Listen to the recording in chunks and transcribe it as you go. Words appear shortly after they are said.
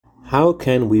How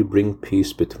can we bring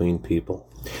peace between people?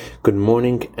 Good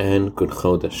morning and good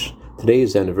Chodesh. Today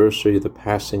is the anniversary of the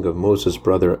passing of Moses'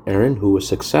 brother Aaron, who was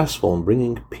successful in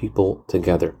bringing people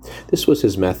together. This was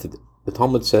his method. The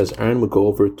Talmud says Aaron would go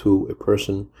over to a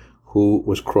person who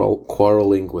was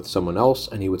quarreling with someone else,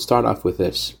 and he would start off with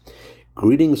this: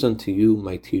 "Greetings unto you,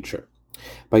 my teacher."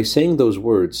 By saying those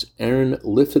words, Aaron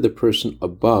lifted the person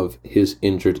above his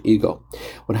injured ego.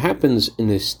 What happens in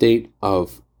a state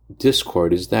of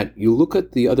discord is that you look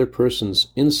at the other person's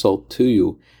insult to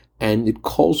you, and it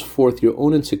calls forth your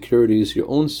own insecurities, your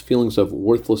own feelings of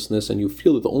worthlessness, and you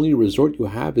feel that the only resort you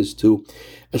have is to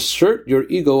assert your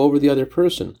ego over the other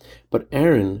person. But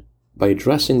Aaron, by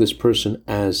addressing this person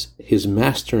as his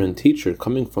master and teacher,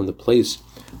 coming from the place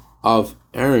of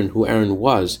Aaron, who Aaron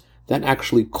was, that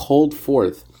actually called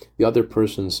forth the other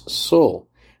person's soul.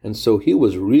 And so he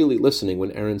was really listening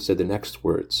when Aaron said the next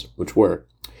words, which were,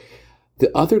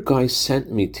 "The other guy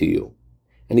sent me to you,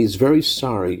 and he's very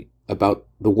sorry about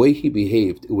the way he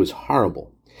behaved. It was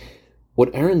horrible."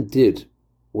 What Aaron did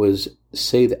was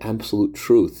say the absolute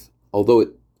truth, although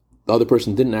the other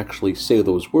person didn't actually say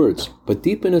those words. But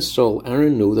deep in his soul,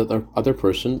 Aaron knew that the other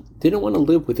person didn't want to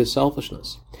live with his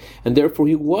selfishness, and therefore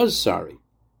he was sorry.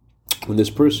 When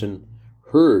this person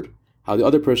heard how the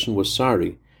other person was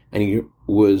sorry, and he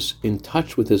was in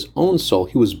touch with his own soul,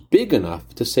 he was big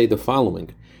enough to say the following: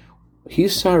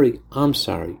 "He's sorry, I'm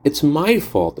sorry. It's my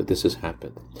fault that this has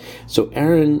happened." So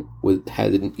Aaron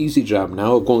had an easy job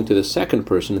now of going to the second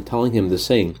person and telling him the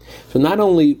same. So not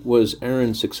only was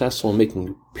Aaron successful in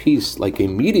making peace like a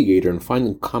mediator and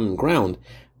finding common ground,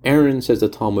 Aaron, says the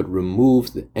Talmud,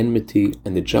 removed the enmity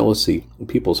and the jealousy in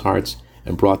people's hearts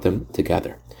and brought them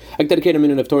together. I dedicate a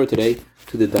minute of Torah today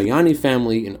to the Dayani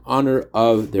family in honor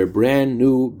of their brand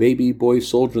new baby boy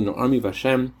soldier in the army of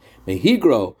Hashem. May he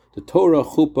grow to Torah,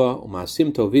 Chuppah,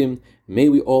 U'Maasim Tovim. May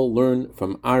we all learn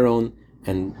from Aaron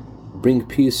and bring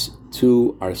peace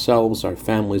to ourselves, our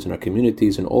families, and our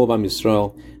communities, and all of Am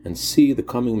Yisrael, and see the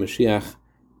coming Mashiach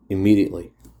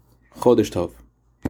immediately. Chodesh Tov.